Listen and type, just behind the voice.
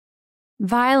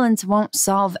Violence won't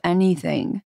solve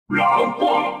anything. Round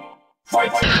 1.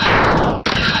 Fight!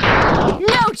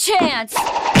 No chance!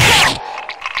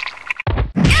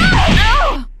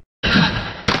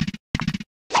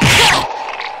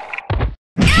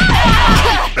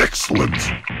 Excellent!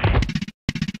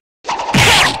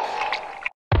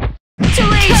 Too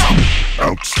late!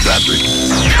 Outstanding!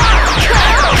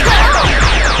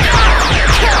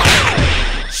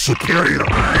 Superior!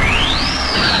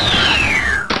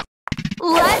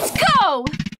 Let's go!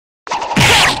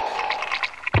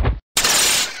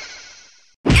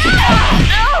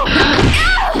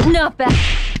 Not bad.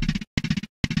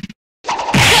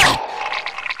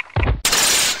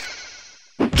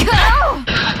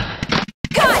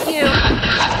 Got you!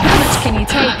 How much can you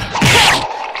take?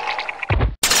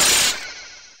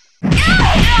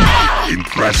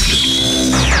 Impressive!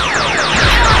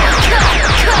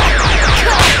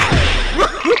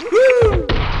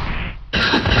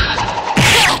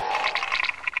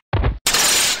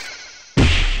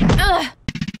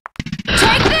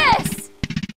 Take this!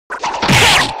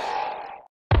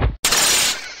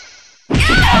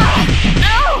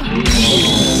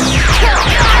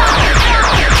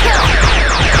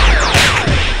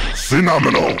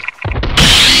 Phenomenal!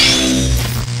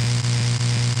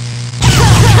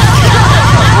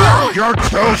 Your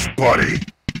toast, buddy!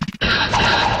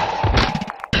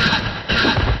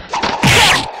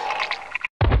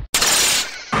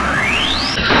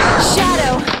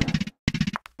 Shadow!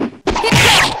 Don't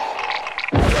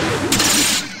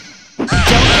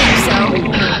think so.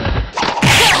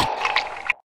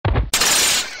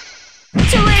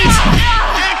 Too late!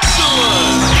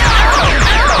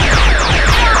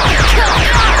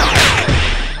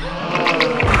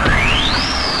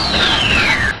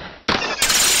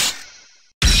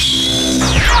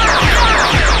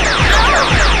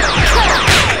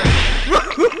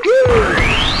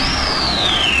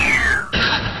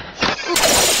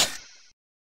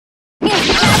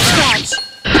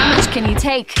 How much can you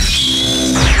take?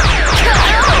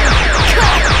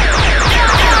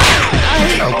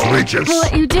 Outrageous! I'll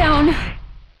let you down.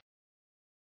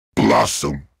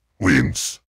 Blossom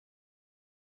wins.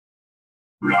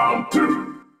 Round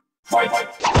 2. Fight!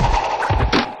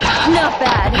 Not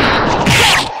bad.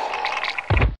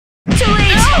 Too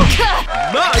late!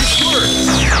 Nice work!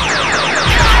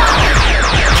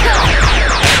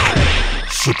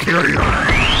 Superior!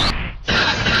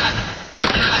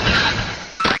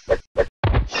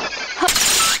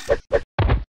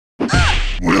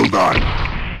 Well done!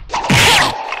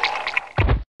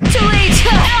 Too late!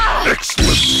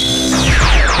 Excellent!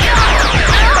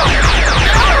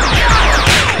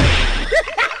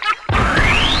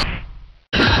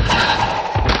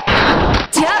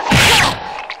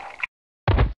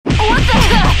 What the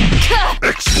heck?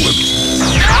 Excellent!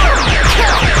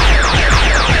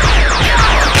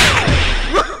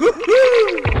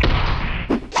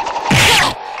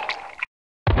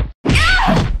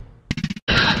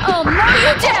 I'll mow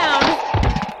you down!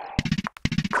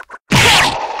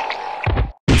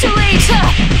 Too late!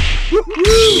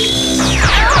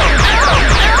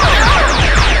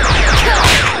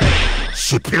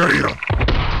 Superior!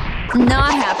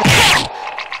 Not happy.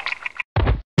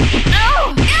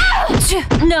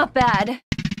 Not bad.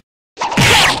 Don't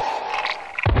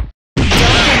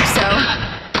think so.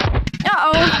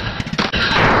 Uh-oh.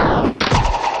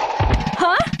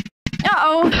 Huh?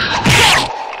 Uh-oh.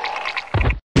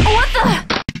 What the?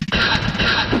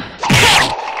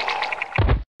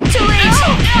 Too late!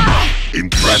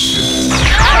 Impressive!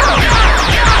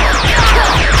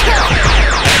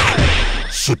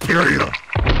 Superior!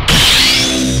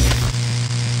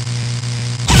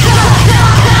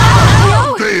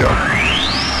 There!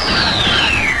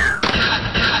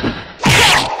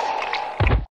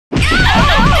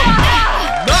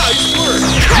 Nice work!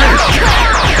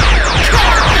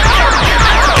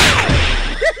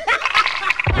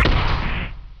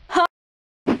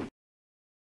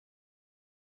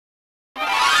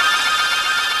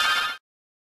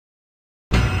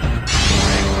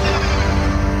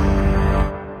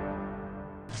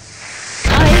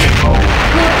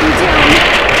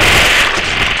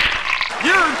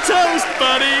 You're toast,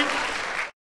 buddy!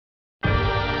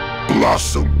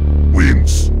 Blossom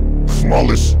wins.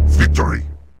 Flawless victory.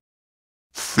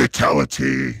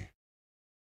 Fatality.